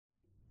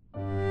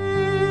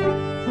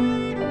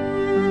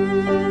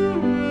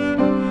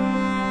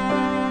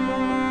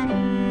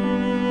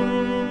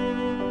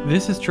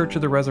This is Church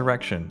of the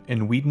Resurrection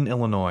in Wheaton,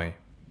 Illinois.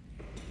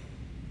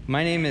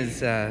 My name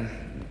is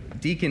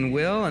Deacon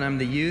Will, and I'm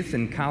the youth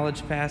and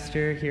college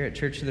pastor here at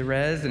Church of the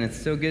Res, and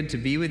it's so good to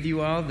be with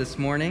you all this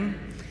morning.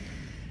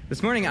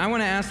 This morning, I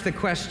want to ask the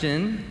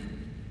question,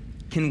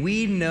 can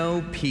we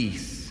know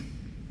peace?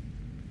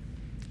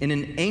 In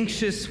an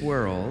anxious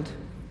world,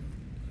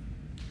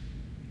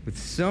 with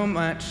so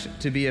much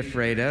to be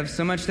afraid of,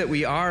 so much that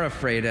we are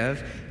afraid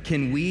of,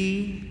 can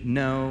we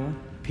know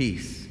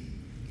peace?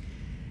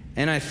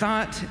 And I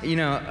thought,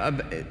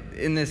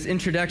 in this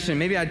introduction,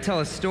 maybe I'd tell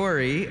a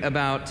story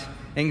about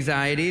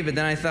anxiety, but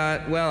then I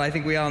thought, well, I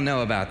think we all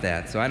know about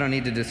that, so I don't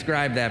need to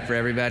describe that for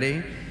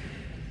everybody.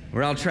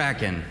 We're all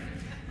tracking.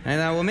 And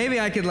I thought, well,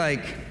 maybe I could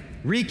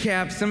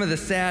recap some of the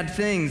sad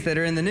things that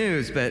are in the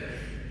news, but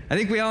I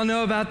think we all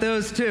know about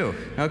those too,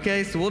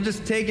 okay? So we'll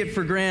just take it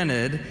for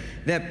granted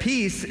that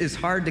peace is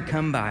hard to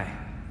come by,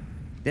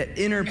 that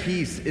inner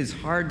peace is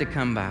hard to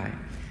come by.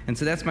 And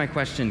so that's my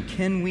question.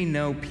 Can we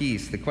know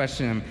peace? The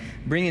question I'm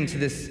bringing to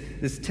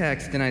this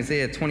text in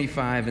Isaiah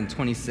 25 and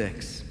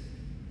 26.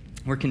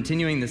 We're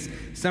continuing this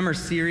summer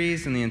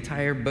series in the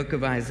entire book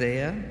of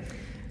Isaiah.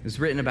 It was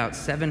written about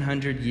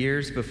 700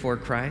 years before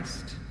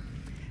Christ.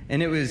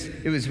 And it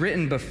was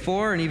written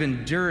before and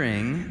even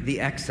during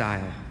the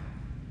exile.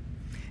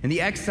 And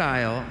the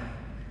exile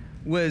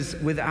was,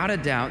 without a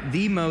doubt,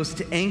 the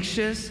most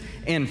anxious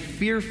and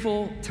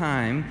fearful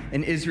time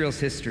in Israel's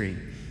history.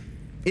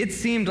 It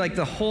seemed like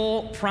the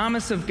whole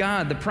promise of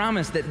God, the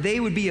promise that they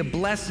would be a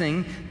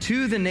blessing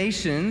to the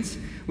nations,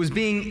 was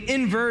being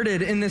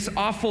inverted in this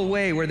awful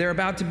way where they're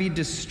about to be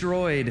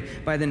destroyed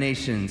by the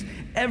nations.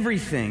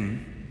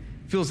 Everything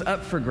feels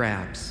up for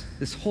grabs,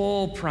 this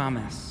whole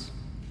promise.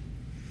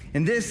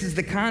 And this is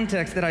the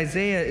context that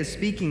Isaiah is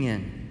speaking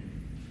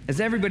in.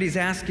 As everybody's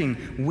asking,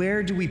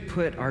 where do we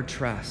put our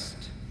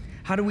trust?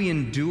 How do we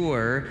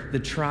endure the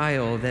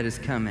trial that is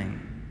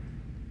coming?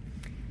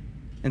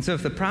 And so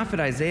if the prophet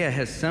Isaiah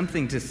has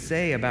something to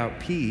say about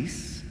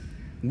peace,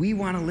 we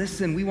want to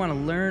listen, we want to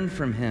learn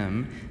from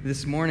him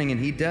this morning, and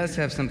he does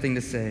have something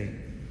to say.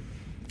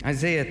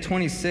 Isaiah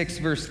 26,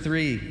 verse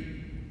 3,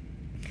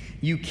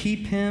 "You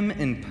keep him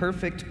in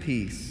perfect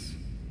peace,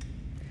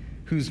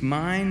 whose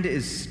mind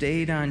is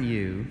stayed on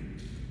you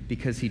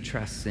because he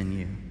trusts in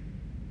you."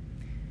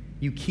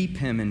 You keep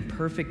him in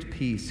perfect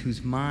peace,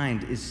 whose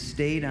mind is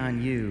stayed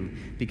on you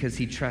because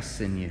he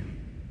trusts in you.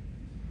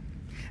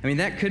 I mean,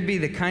 that could be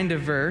the kind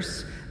of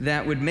verse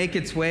that would make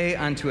its way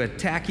onto a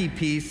tacky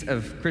piece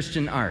of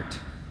Christian art,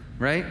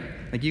 right?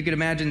 Like you could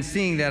imagine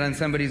seeing that on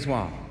somebody's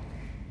wall.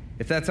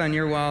 If that's on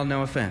your wall,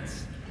 no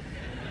offense.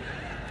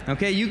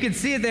 Okay, you could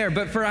see it there,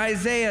 but for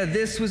Isaiah,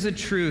 this was a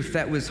truth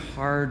that was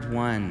hard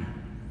won.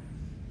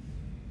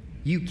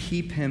 You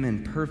keep him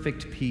in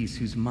perfect peace,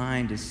 whose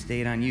mind is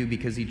stayed on you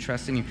because he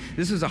trusts in you.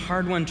 This was a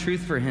hard-won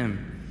truth for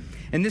him.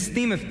 And this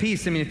theme of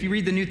peace, if you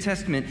read the New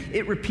Testament,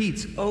 it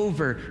repeats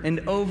over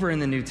and over in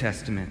the New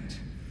Testament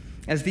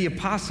as the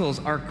apostles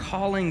are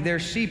calling their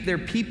sheep, their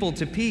people,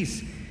 to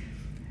peace.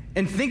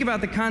 And think about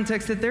the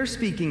context that they're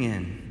speaking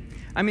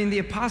in. The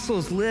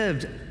apostles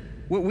lived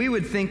what we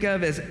would think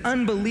of as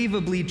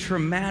unbelievably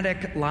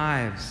traumatic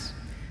lives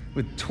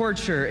with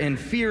torture and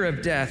fear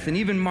of death and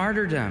even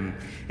martyrdom.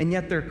 And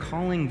yet they're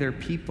calling their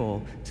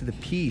people to the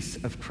peace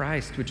of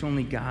Christ, which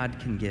only God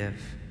can give.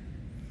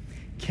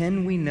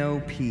 Can we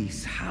know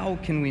peace? How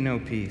can we know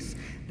peace?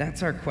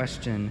 That's our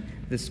question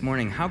this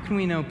morning. How can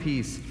we know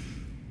peace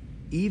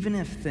even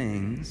if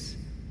things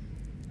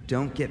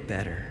don't get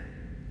better?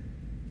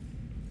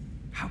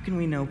 How can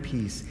we know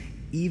peace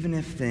even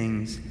if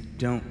things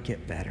don't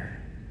get better?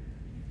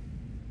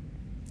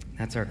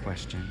 That's our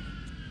question.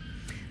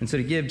 And so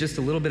to give just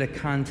a little bit of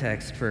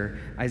context for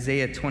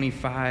Isaiah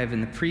 25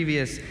 and the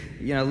previous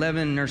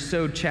 11 or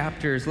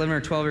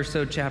 12 or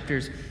so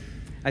chapters,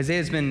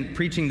 Isaiah's been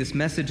preaching this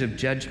message of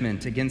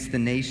judgment against the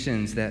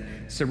nations that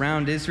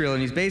surround Israel.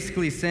 And he's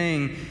basically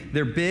saying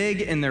they're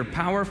big and they're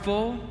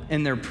powerful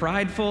and they're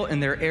prideful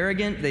and they're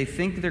arrogant. They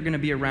think they're going to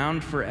be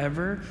around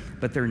forever,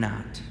 but they're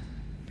not.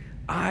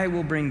 I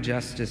will bring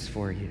justice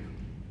for you.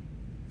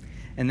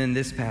 And then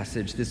this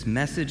passage, this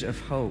message of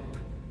hope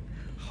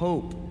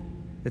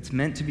that's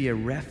meant to be a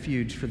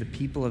refuge for the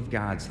people of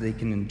God so they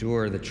can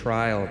endure the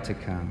trial to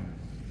come.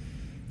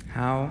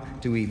 How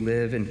do we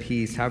live in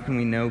peace? How can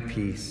we know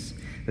peace?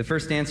 The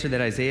first answer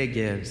that Isaiah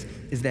gives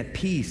is that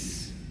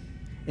peace,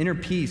 inner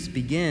peace,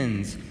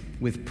 begins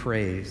with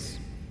praise.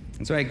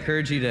 And so I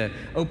encourage you to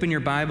open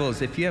your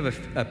Bibles. If you have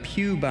a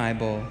Pew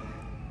Bible,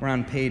 we're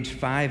on page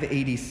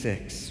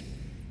 586.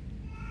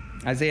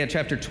 Isaiah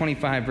chapter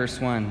 25, verse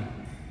 1.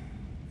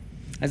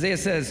 Isaiah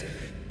says,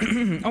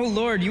 "O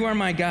Lord, you are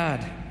my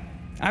God.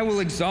 I will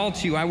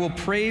exalt you. I will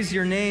praise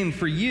your name,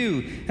 for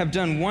you have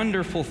done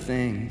wonderful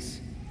things.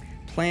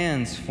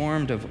 Plans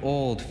formed of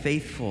old,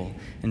 faithful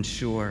and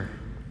sure."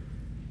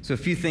 So a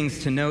few things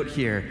to note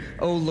here.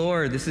 "Oh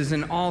Lord," this is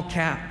in all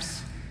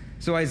caps.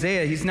 So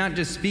Isaiah, he's not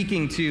just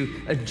speaking to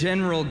a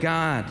general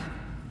God.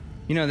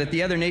 that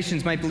the other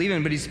nations might believe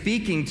in, but he's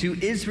speaking to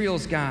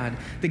Israel's God,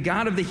 the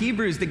God of the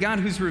Hebrews, the God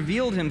who's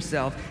revealed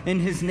himself in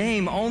his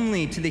name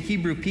only to the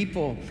Hebrew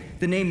people,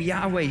 the name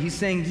Yahweh. He's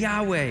saying,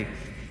 Yahweh,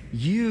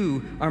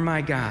 you are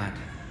my God.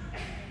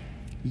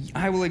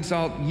 I will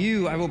exalt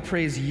you. I will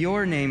praise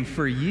your name,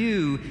 for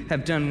you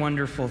have done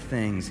wonderful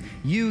things.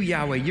 You,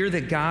 Yahweh, you're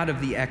the God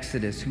of the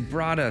Exodus who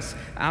brought us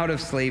out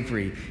of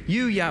slavery.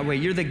 You, Yahweh,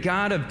 you're the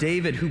God of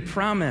David who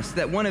promised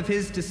that one of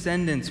his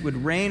descendants would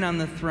reign on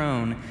the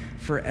throne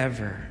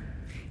forever.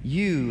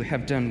 You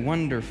have done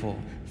wonderful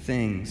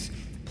things,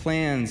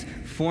 plans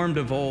formed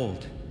of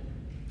old,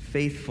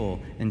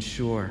 faithful and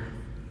sure.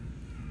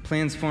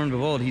 Plans formed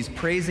of old. He's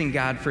praising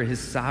God for his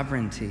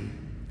sovereignty,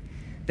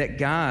 that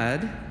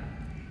God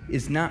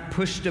is not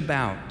pushed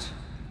about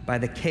by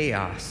the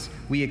chaos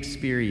we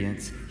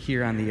experience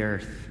here on the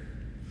earth.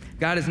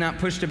 God is not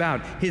pushed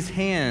about. His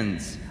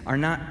hands are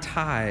not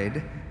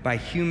tied by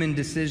human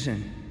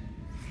decision.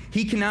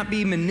 He cannot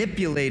be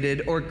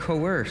manipulated or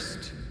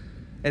coerced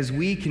as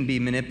we can be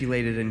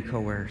manipulated and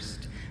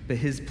coerced. But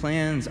his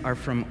plans are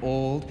from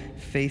old,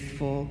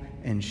 faithful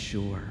and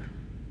sure.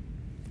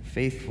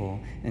 Faithful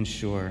and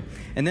sure.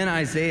 And then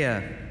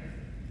Isaiah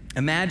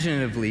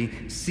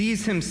imaginatively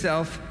sees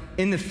himself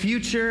in the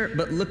future,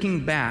 but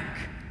looking back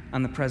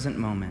on the present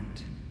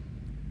moment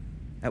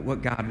at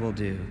what God will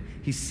do.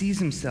 He sees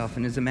himself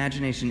in his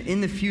imagination in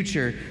the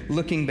future,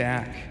 looking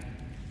back.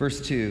 Verse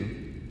 2,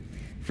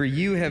 for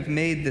you have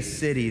made the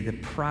city, the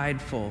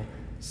prideful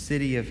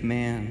city of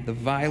man, the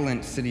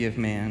violent city of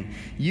man.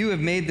 You have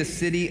made the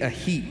city a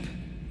heap,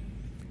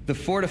 the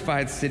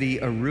fortified city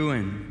a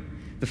ruin.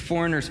 The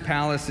foreigner's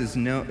palace is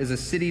a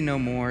city no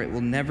more. It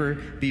will never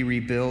be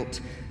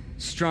rebuilt.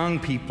 Strong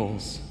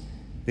peoples,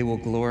 they will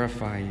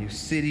glorify you.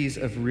 Cities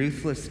of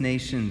ruthless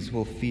nations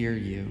will fear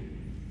you.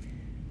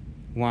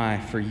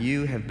 Why? For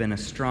you have been a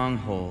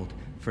stronghold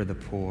for the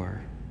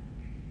poor,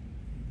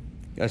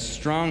 a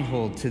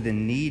stronghold to the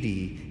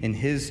needy in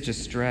his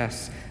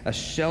distress, a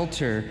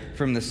shelter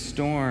from the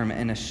storm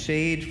and a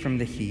shade from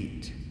the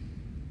heat.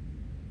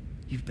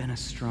 You've been a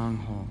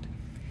stronghold.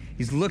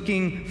 He's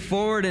looking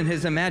forward in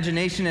his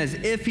imagination as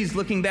if he's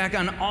looking back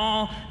on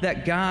all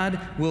that God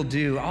will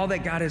do, all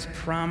that God has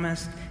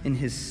promised in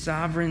his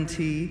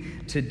sovereignty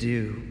to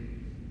do.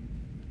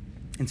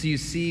 And so you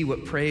see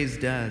what praise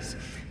does.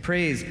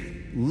 Praise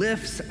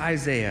lifts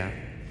Isaiah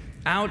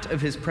out of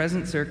his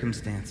present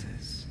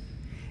circumstances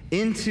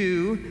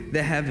into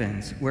the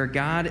heavens, where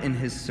God in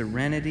his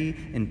serenity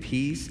and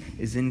peace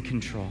is in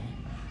control,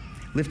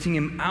 lifting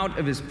him out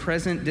of his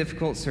present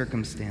difficult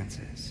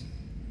circumstances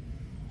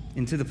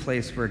into the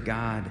place where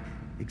God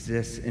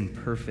exists in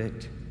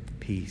perfect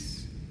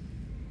peace.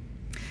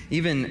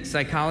 Even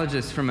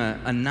psychologists from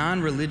a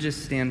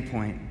non-religious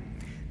standpoint,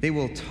 they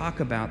will talk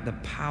about the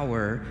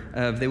power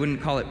of, they wouldn't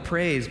call it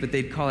praise, but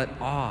they'd call it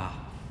awe.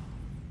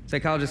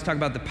 Psychologists talk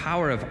about the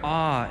power of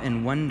awe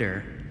and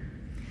wonder.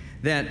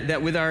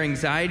 That with our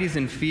anxieties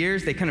and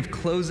fears, they kind of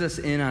close us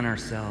in on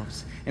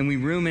ourselves, and we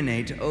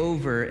ruminate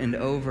over and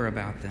over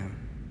about them.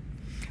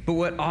 But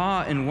what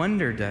awe and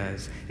wonder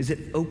does is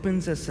it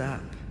opens us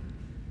up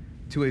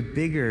to a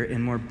bigger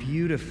and more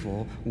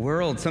beautiful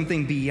world,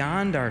 something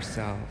beyond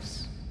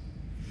ourselves.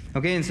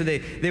 Okay, and so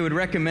they would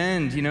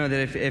recommend,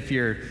 that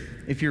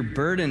if you're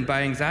burdened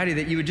by anxiety,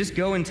 that you would just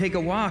go and take a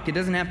walk. It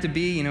doesn't have to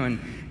be,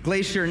 in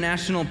Glacier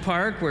National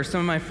Park, where some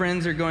of my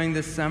friends are going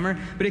this summer,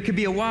 but it could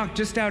be a walk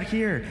just out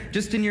here,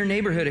 just in your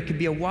neighborhood. It could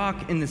be a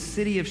walk in the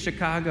city of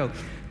Chicago,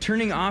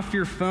 turning off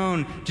your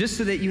phone just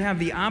so that you have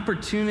the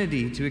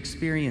opportunity to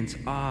experience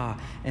awe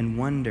and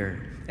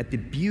wonder at the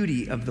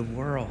beauty of the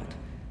world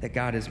that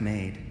God has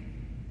made.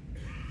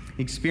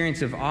 The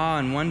experience of awe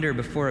and wonder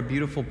before a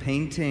beautiful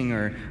painting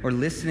or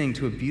listening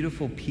to a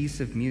beautiful piece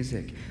of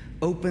music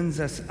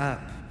opens us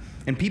up.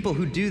 And people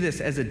who do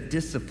this as a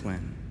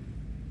discipline,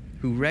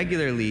 who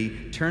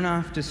regularly turn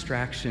off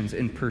distractions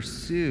and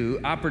pursue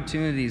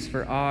opportunities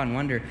for awe and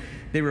wonder,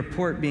 they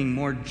report being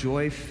more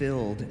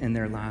joy-filled in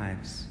their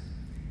lives.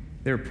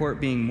 They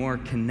report being more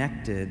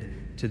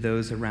connected to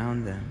those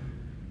around them.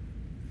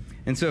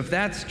 And so if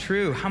that's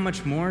true, how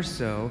much more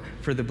so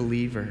for the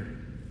believer,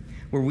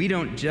 where we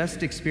don't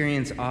just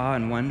experience awe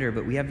and wonder,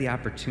 but we have the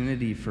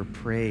opportunity for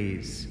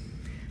praise.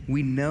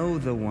 We know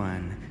the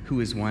one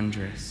who is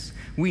wondrous.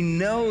 We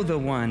know the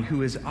one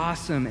who is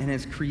awesome and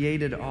has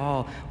created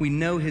all. We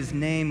know his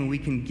name and we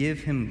can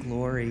give him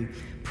glory.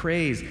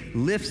 Praise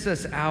lifts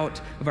us out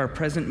of our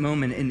present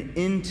moment and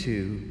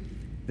into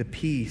the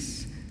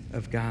peace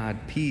of God.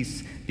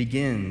 Peace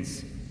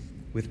begins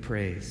with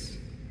praise.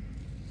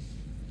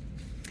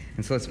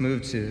 And so let's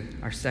move to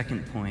our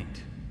second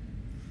point,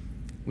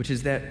 which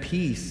is that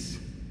peace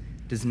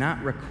does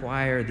not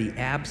require the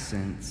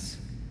absence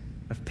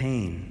of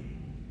pain.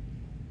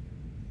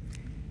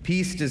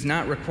 Peace does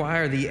not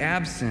require the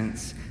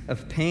absence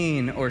of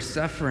pain or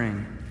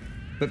suffering,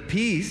 but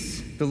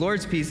peace, the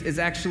Lord's peace, is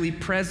actually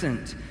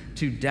present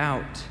to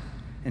doubt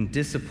and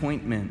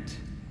disappointment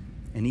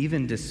and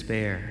even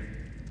despair.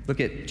 Look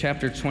at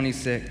chapter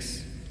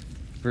 26,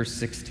 verse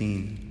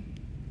 16.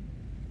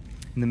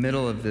 In the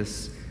middle of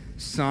this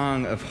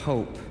song of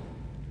hope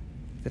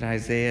that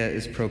Isaiah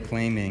is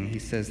proclaiming. He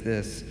says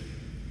this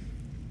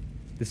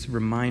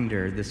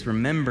reminder, this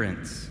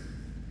remembrance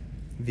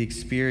of the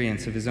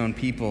experience of his own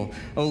people.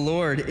 O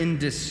Lord, in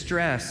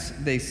distress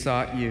they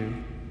sought you.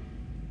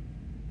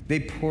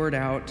 They poured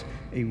out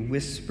a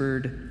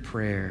whispered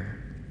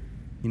prayer.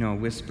 You know, a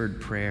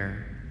whispered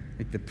prayer,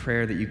 like the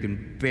prayer that you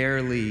can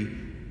barely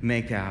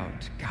make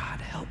out. God,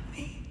 help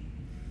me.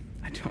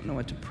 I don't know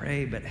what to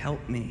pray, but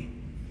help me.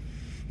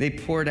 They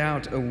poured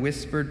out a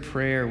whispered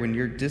prayer when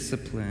your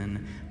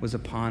discipline was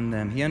upon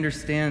them. He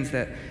understands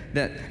that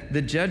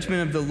the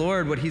judgment of the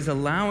Lord, what he's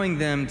allowing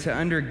them to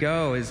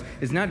undergo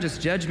is not just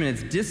judgment,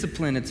 it's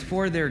discipline, it's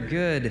for their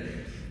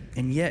good,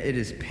 and yet it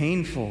is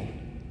painful.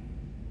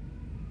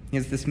 He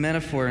has this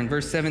metaphor in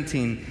verse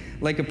 17,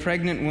 like a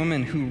pregnant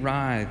woman who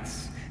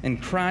writhes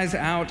and cries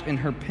out in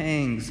her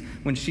pangs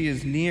when she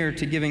is near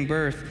to giving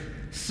birth.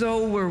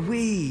 So were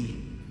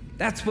we.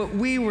 That's what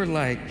we were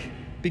like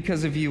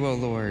because of you, O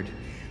Lord.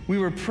 We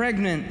were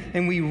pregnant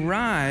and we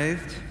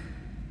writhed,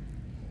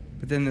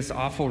 but then this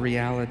awful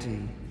reality.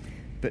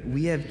 But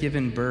we have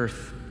given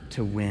birth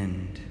to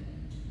wind.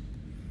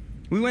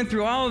 We went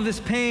through all of this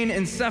pain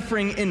and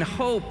suffering in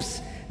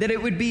hopes that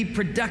it would be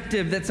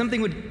productive, that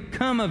something would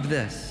come of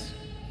this.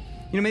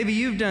 You know, maybe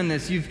you've done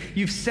this.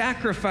 You've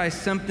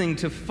sacrificed something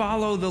to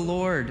follow the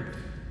Lord,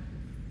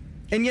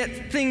 and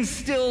yet things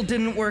still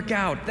didn't work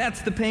out.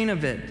 That's the pain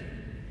of it.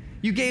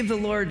 You gave the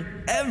Lord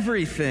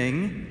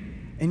everything,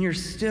 and you're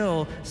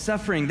still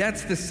suffering.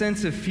 That's the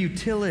sense of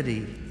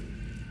futility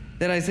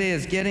that Isaiah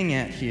is getting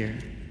at here.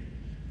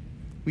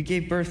 We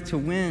gave birth to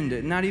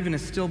wind, not even a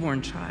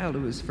stillborn child. It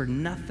was for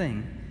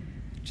nothing,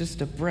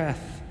 just a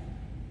breath.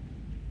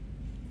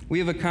 We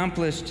have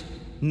accomplished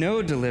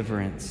no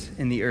deliverance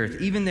in the earth,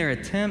 even their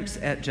attempts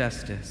at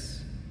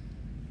justice,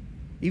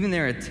 even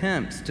their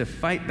attempts to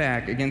fight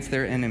back against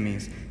their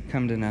enemies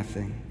come to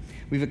nothing.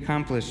 We've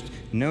accomplished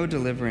no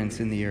deliverance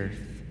in the earth,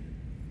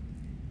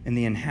 and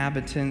the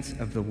inhabitants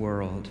of the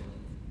world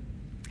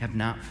have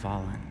not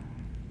fallen.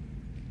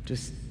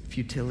 Just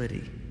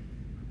futility.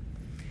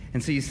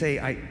 And so you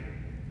say,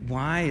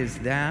 why is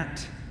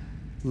that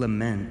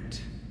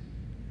lament?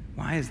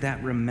 Why is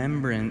that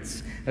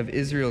remembrance of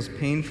Israel's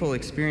painful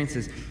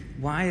experiences?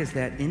 Why is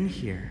that in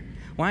here?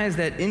 Why is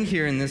that in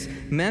here in this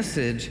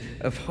message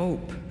of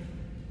hope? And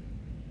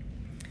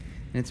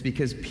it's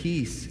because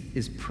peace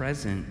is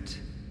present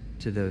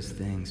to those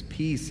things.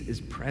 Peace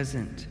is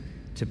present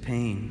to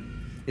pain.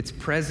 It's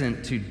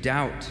present to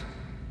doubt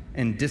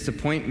and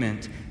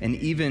disappointment and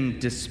even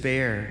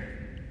despair.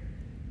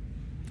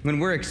 When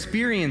we're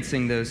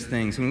experiencing those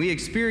things, when we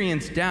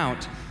experience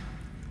doubt,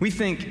 we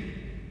think,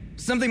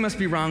 something must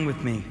be wrong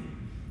with me.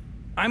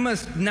 I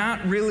must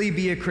not really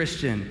be a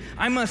Christian.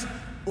 I must,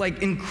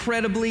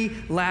 incredibly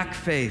lack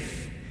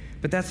faith.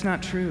 But that's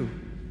not true.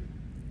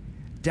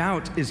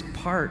 Doubt is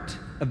part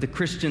of the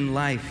Christian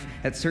life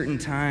at certain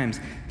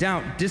times.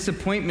 Doubt,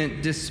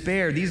 disappointment,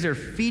 despair, these are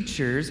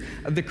features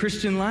of the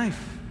Christian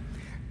life.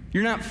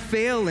 You're not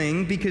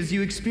failing because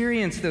you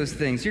experience those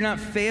things. You're not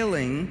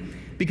failing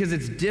because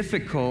it's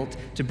difficult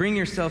to bring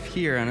yourself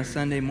here on a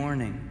Sunday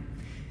morning.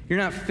 You're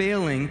not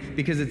failing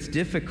because it's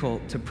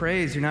difficult to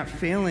praise. You're not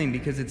failing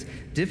because it's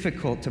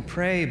difficult to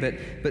pray,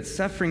 but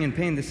suffering and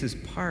pain, this is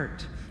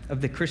part of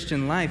the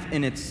Christian life,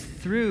 and it's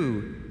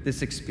through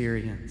this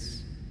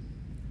experience.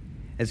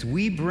 As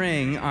we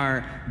bring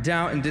our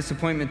doubt and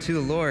disappointment to the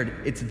Lord,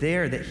 it's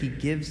there that he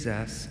gives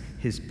us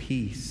his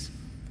peace.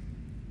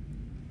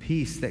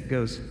 Peace that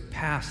goes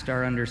past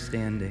our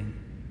understanding.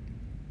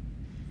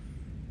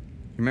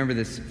 Remember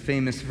this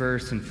famous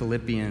verse in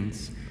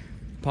Philippians.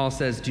 Paul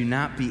says, do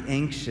not be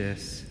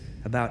anxious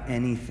about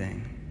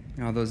anything.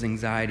 All those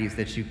anxieties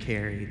that you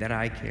carry, that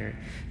I carry.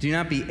 Do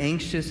not be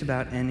anxious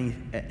about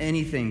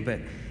anything, but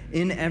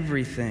in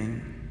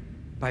everything,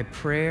 by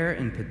prayer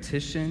and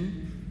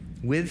petition,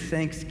 with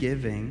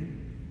thanksgiving,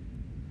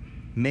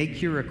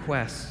 make your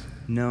requests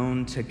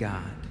known to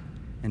God.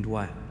 And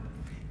what?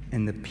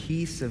 And the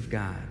peace of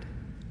God,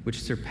 which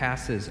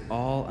surpasses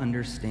all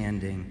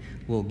understanding,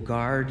 will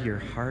guard your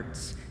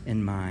hearts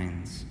and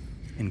minds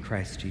in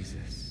Christ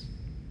Jesus.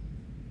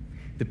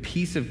 The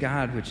peace of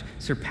God, which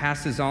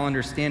surpasses all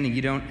understanding.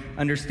 You don't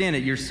understand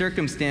it. Your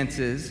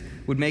circumstances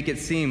would make it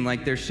seem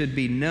like there should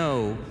be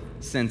no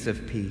sense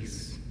of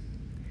peace.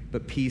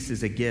 But peace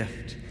is a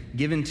gift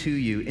given to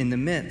you in the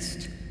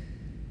midst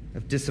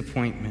of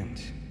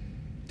disappointment,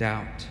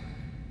 doubt,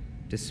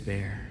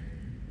 despair.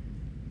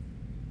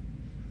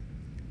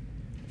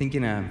 I think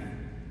in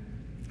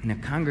a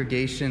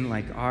congregation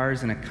like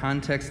ours, in a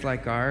context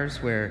like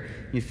ours, where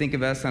you think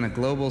of us on a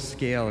global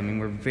scale, I mean,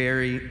 we're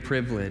very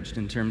privileged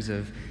in terms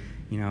of,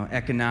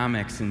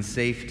 economics and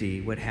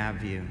safety, what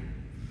have you.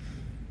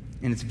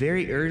 And it's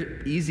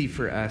very easy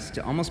for us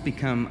to almost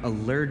become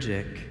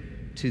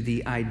allergic to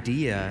the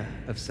idea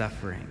of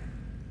suffering.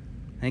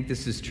 I think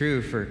this is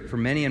true for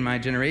many in my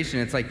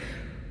generation. It's like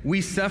we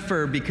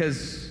suffer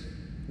because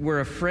we're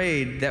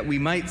afraid that we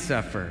might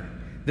suffer.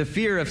 The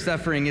fear of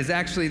suffering is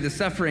actually the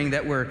suffering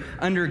that we're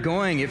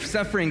undergoing. If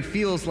suffering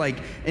feels like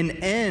an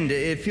end,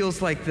 it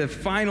feels like the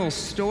final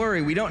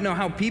story, we don't know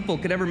how people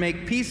could ever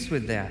make peace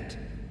with that.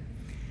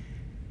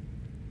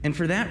 And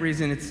for that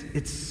reason,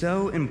 it's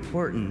so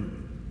important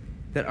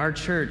that our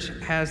church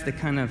has the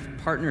kind of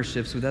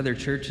partnerships with other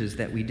churches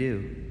that we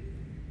do.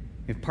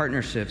 We have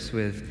partnerships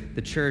with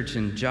the church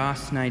in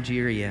Jos,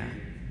 Nigeria.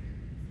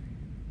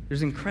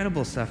 There's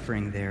incredible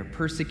suffering there,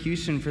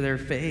 persecution for their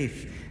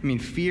faith.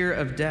 Fear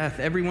of death.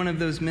 Every one of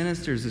those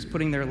ministers is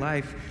putting their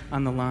life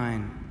on the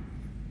line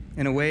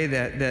in a way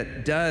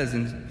that does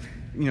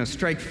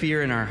strike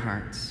fear in our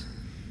hearts.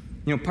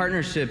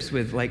 Partnerships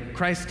with like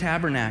Christ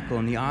Tabernacle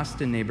in the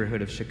Austin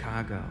neighborhood of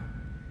Chicago.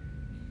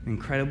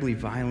 Incredibly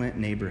violent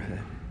neighborhood.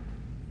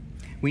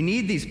 We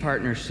need these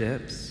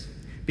partnerships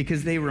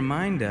because they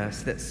remind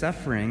us that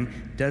suffering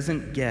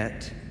doesn't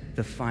get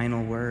the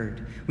final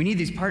word. We need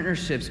these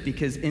partnerships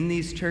because in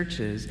these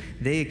churches,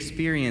 they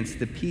experience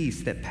the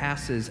peace that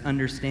passes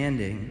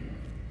understanding,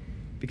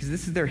 because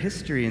this is their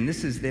history and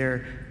this is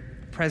their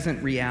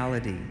present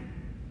reality.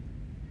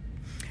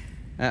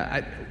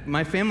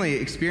 My family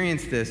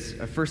experienced this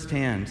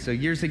firsthand. So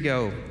years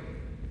ago,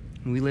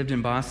 we lived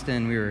in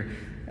Boston. We were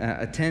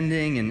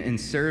attending and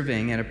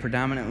serving at a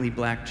predominantly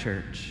black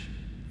church.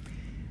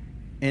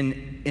 And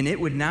it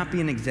would not be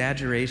an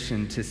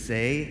exaggeration to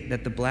say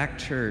that the black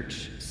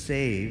church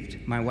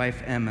saved my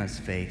wife Emma's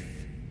faith.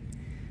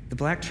 The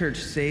black church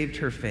saved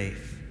her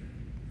faith.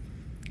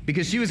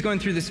 Because she was going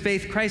through this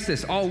faith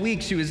crisis. All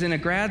week she was in a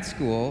grad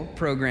school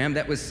program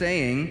that was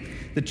saying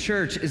the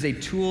church is a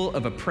tool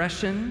of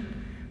oppression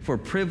for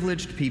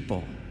privileged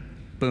people.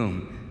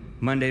 Boom,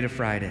 Monday to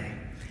Friday.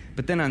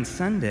 But then on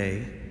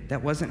Sunday,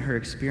 that wasn't her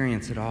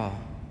experience at all.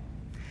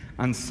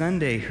 On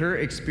Sunday, her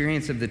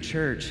experience of the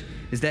church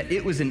is that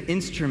it was an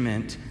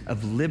instrument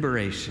of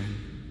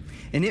liberation.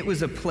 And it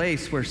was a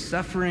place where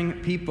suffering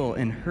people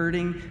and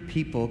hurting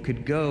people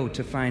could go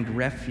to find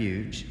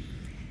refuge,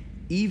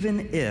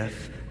 even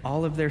if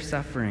all of their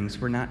sufferings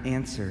were not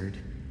answered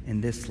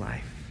in this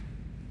life.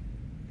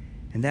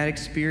 And that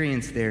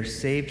experience there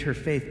saved her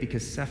faith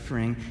because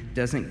suffering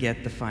doesn't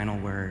get the final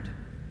word.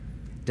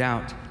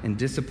 Doubt and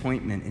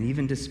disappointment and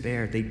even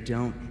despair, they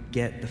don't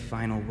get the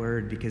final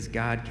word because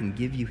God can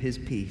give you his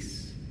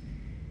peace,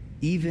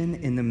 even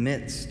in the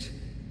midst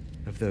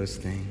of those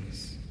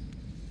things.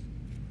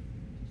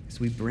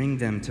 As we bring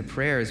them to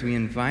prayer, as we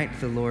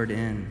invite the Lord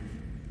in,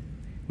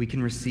 we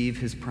can receive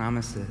his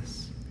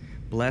promises.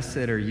 Blessed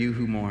are you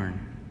who mourn,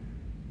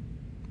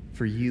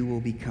 for you will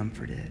be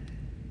comforted.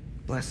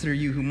 Blessed are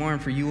you who mourn,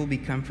 for you will be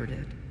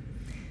comforted.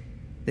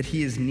 That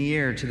he is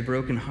near to the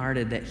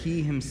brokenhearted, that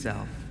he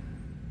himself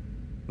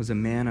was a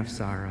man of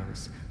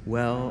sorrows,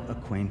 well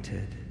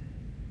acquainted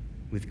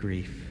with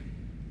grief.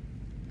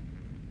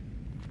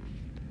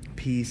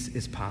 Peace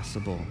is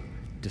possible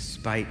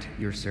despite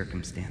your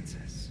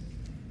circumstances.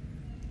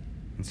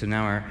 And so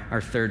now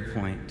our third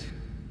point,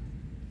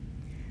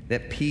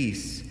 that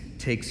peace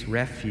takes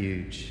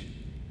refuge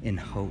in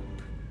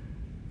hope.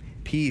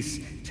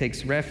 Peace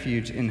takes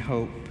refuge in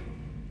hope.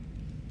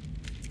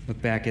 Look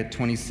back at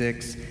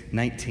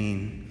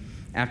 26:19.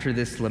 After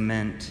this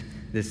lament,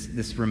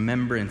 this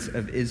remembrance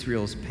of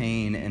Israel's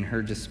pain and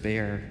her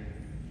despair,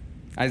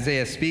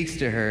 Isaiah speaks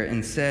to her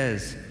and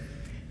says,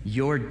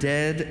 "Your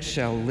dead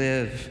shall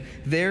live,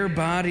 their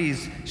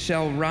bodies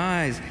shall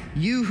rise.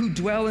 You who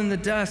dwell in the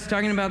dust,"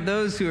 talking about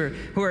those who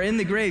are in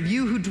the grave,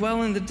 "you who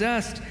dwell in the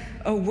dust,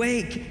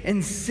 awake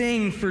and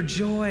sing for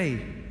joy."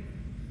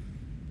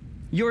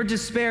 Your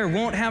despair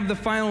won't have the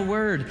final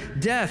word.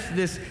 Death,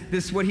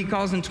 this what he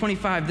calls in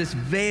 25, this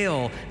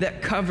veil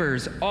that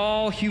covers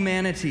all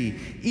humanity,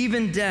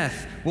 even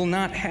death will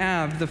not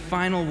have the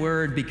final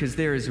word because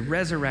there is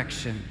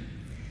resurrection.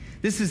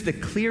 This is the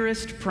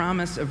clearest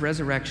promise of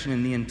resurrection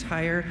in the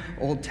entire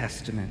Old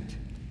Testament.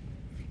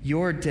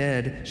 Your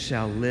dead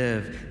shall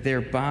live, their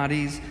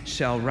bodies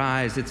shall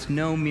rise. It's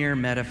no mere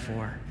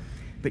metaphor,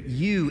 but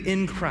you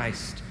in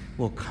Christ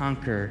will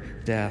conquer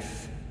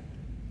death.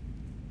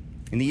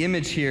 And the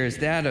image here is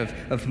that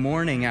of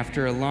mourning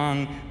after a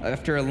long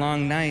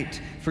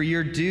night. For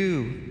your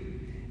dew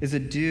is a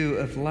dew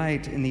of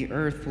light, and the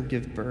earth will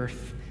give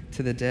birth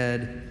to the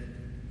dead.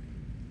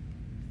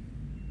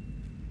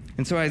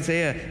 And so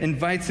Isaiah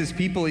invites his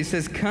people. He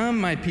says, "Come,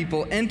 my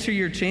people, enter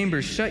your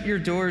chambers, shut your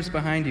doors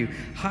behind you,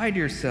 hide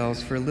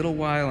yourselves for a little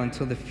while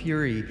until the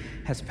fury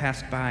has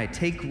passed by.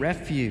 Take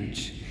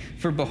refuge,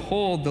 for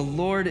behold, the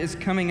Lord is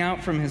coming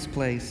out from his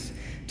place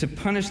to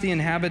punish the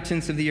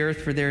inhabitants of the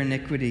earth for their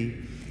iniquity.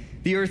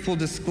 The earth will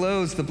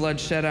disclose the blood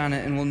shed on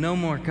it and will no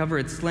more cover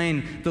its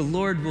slain. The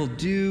Lord will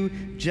do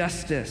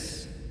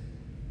justice."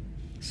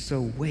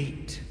 So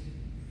wait.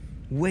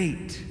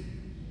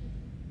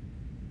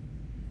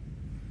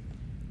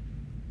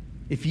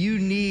 If you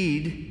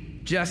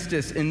need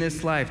justice in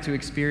this life to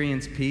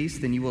experience peace,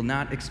 then you will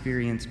not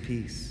experience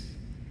peace.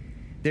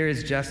 There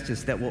is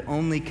justice that will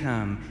only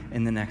come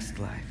in the next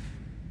life.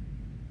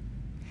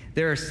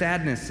 There are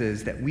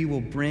sadnesses that we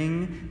will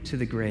bring to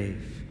the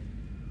grave.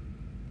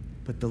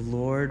 but the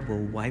Lord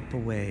will wipe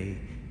away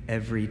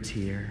every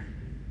tear.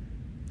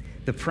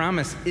 The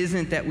promise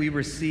isn't that we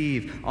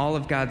receive all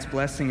of God's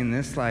blessing in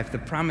this life. The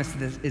promise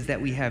is that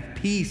we have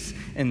peace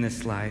in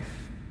this life,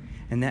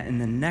 and that in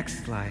the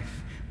next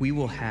life we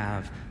will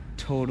have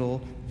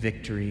total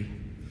victory.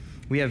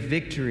 We have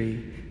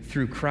victory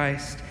through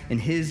Christ and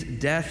his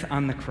death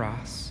on the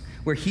cross,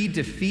 where he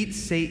defeats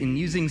Satan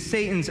using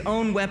Satan's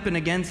own weapon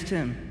against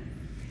him.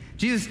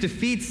 Jesus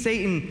defeats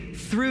Satan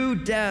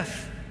through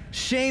death,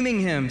 shaming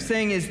him,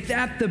 saying, "Is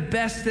that the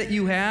best that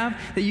you have,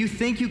 that you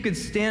think you could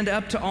stand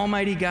up to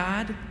Almighty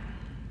God?"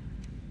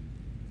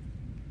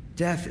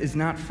 Death is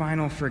not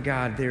final for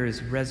God. There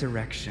is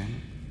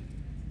resurrection.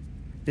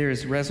 There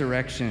is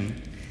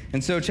resurrection.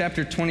 And so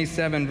chapter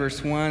 27,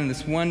 verse 1,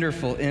 this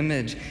wonderful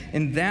image.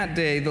 In that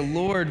day, the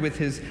Lord with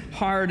his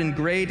hard and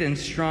great and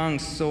strong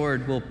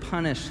sword will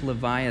punish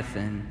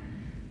Leviathan,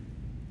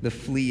 the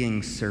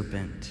fleeing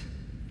serpent.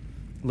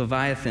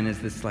 Leviathan is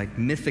this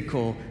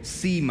mythical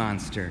sea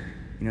monster,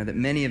 that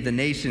many of the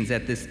nations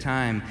at this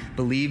time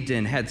believed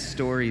in, had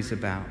stories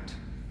about.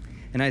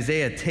 And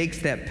Isaiah takes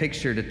that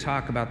picture to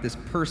talk about this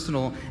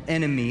personal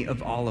enemy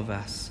of all of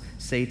us,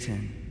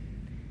 Satan,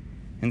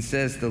 and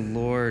says the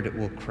Lord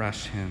will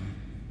crush him.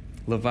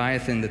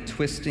 Leviathan, the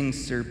twisting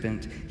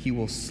serpent, he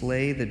will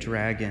slay the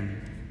dragon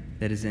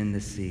that is in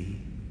the sea.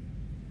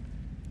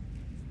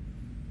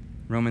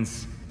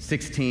 Romans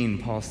 16,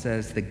 Paul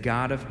says, the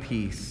God of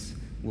peace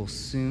will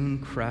soon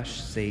crush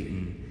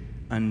Satan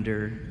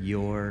under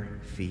your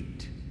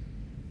feet.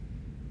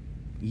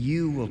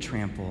 You will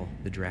trample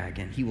the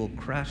dragon. He will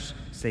crush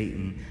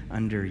Satan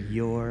under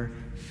your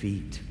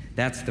feet.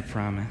 That's the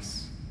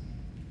promise.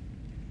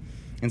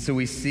 And so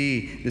we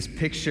see this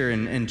picture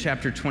in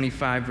chapter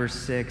 25, verse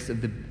 6,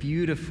 of the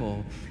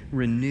beautiful,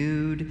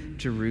 renewed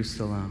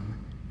Jerusalem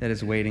that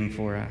is waiting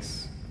for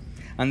us.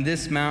 On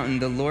this mountain,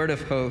 the Lord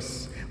of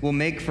hosts will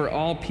make for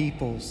all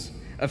peoples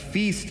a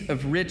feast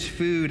of rich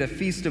food, a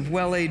feast of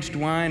well-aged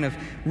wine, of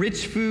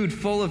rich food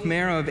full of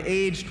marrow, of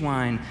aged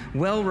wine,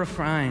 well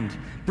refined.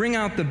 Bring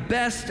out the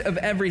best of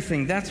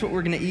everything. That's what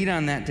we're going to eat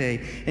on that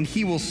day. And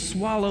he will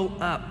swallow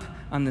up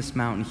on this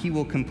mountain. He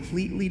will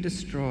completely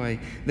destroy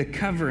the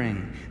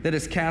covering that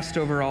is cast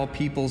over all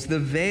peoples, the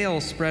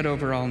veil spread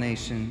over all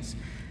nations.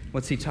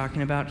 What's he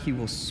talking about? He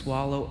will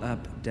swallow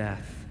up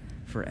death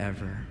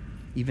forever.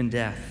 Even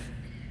death,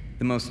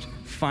 the most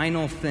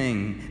final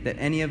thing that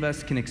any of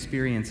us can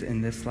experience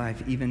in this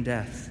life, even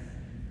death,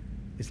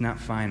 is not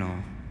final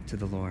to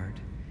the Lord.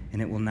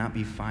 And it will not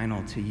be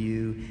final to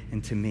you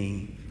and to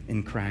me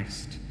in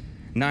Christ.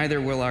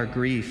 Neither will our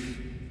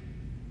grief.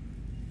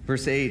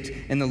 Verse 8,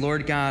 and the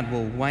Lord God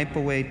will wipe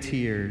away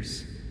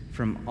tears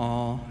from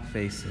all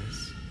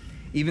faces.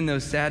 Even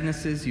those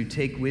sadnesses you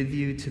take with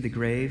you to the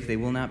grave, they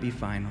will not be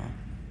final.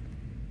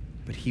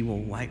 But he will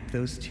wipe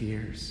those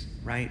tears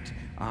right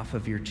off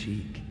of your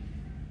cheek,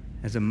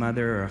 as a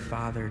mother or a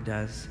father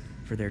does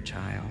for their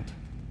child.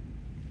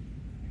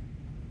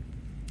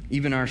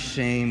 Even our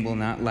shame will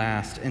not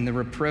last, and the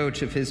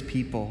reproach of his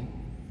people.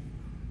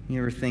 You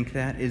ever think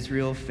that?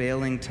 Israel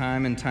failing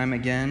time and time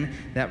again?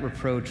 That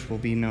reproach will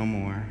be no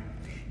more.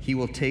 He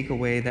will take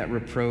away that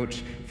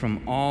reproach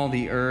from all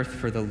the earth,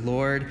 for the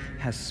Lord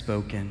has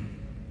spoken.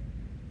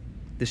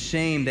 The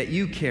shame that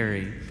you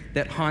carry,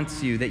 that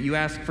haunts you, that you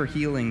ask for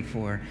healing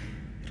for,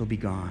 it'll be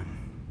gone.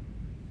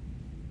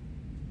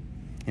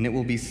 And it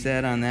will be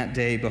said on that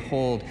day,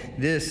 behold,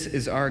 this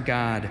is our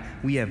God.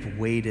 We have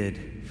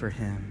waited for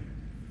him.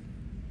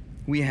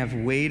 We have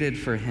waited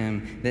for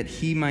him that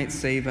he might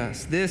save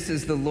us. This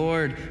is the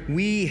Lord.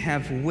 We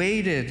have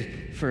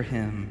waited for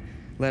him.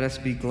 Let us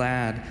be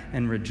glad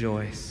and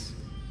rejoice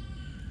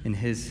in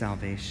his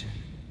salvation.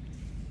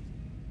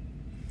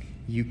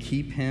 You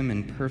keep him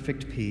in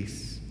perfect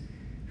peace,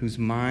 whose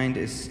mind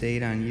is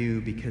stayed on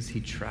you because he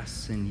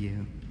trusts in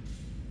you.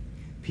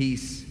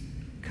 Peace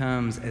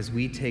comes as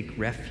we take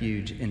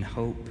refuge in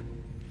hope.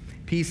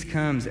 Peace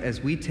comes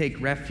as we take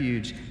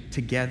refuge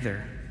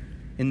together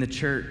in the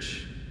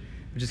church,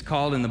 which is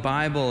called in the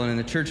Bible and in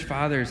the church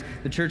fathers,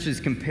 the church is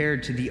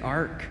compared to the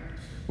ark,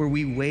 where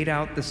we wait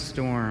out the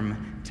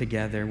storm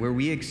together, where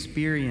we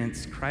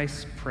experience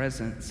Christ's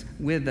presence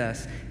with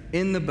us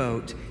in the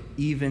boat,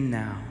 even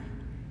now,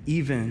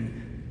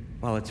 even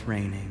while it's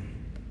raining.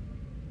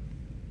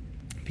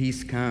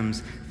 Peace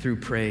comes through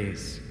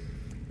praise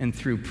and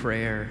through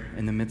prayer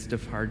in the midst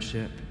of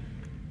hardship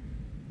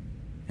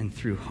and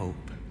through hope.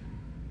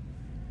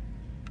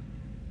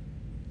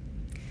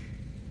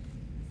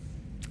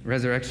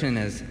 Resurrection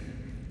is,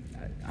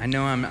 I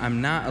know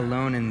I'm not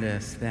alone in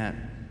this, that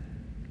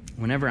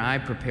whenever I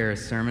prepare a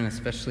sermon,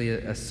 especially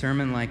a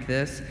sermon like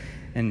this,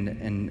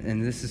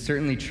 and this is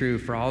certainly true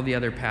for all the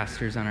other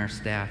pastors on our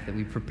staff, that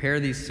we prepare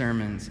these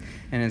sermons,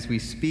 and as we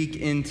speak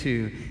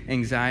into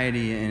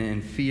anxiety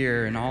and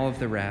fear and all of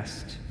the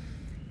rest,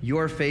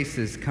 your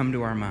faces come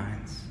to our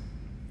minds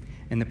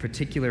and the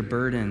particular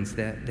burdens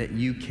that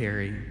you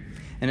carry.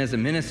 And as a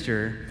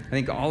minister, I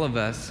think all of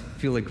us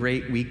feel a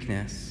great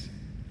weakness,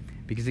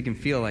 because it can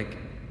feel like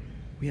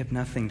we have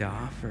nothing to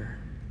offer.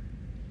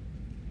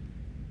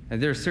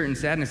 There are certain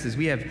sadnesses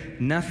we have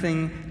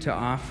nothing to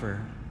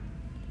offer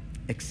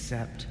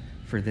except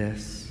for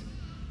this,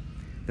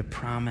 the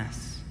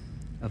promise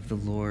of the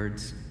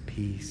Lord's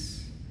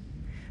peace.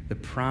 The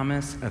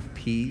promise of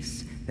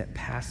peace that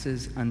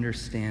passes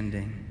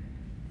understanding.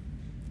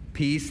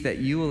 Peace that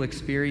you will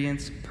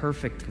experience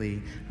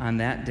perfectly on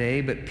that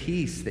day, but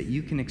peace that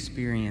you can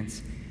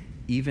experience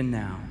even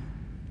now,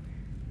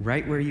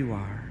 right where you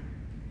are,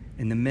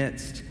 in the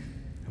midst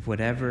of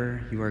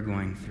whatever you are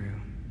going through.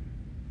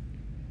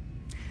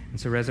 And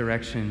so,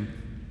 Resurrection,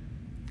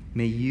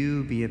 may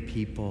you be a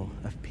people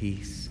of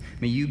peace.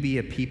 May you be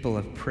a people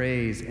of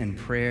praise and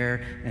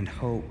prayer and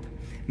hope.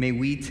 May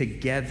we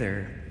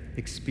together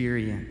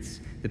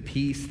experience the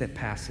peace that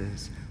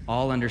passes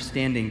all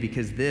understanding,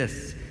 because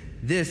this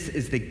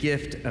is the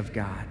gift of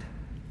God.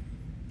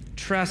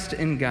 Trust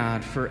in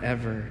God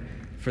forever,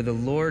 for the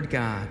Lord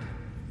God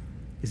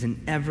is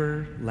an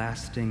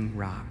everlasting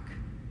rock.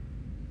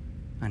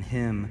 On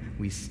him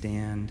we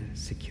stand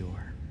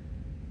secure.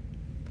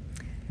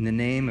 In the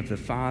name of the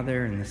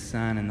Father, and the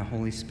Son, and the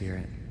Holy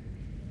Spirit.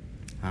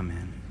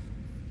 Amen.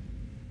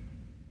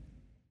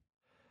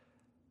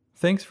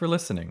 Thanks for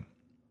listening.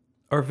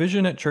 Our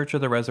vision at Church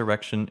of the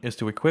Resurrection is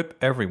to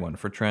equip everyone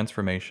for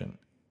transformation.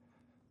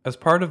 As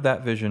part of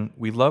that vision,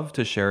 we love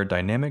to share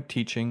dynamic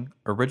teaching,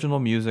 original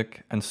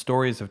music, and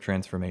stories of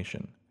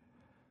transformation.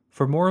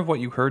 For more of what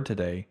you heard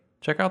today,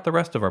 check out the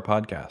rest of our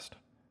podcast.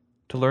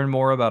 To learn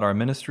more about our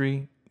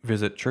ministry,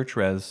 visit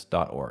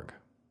churchres.org.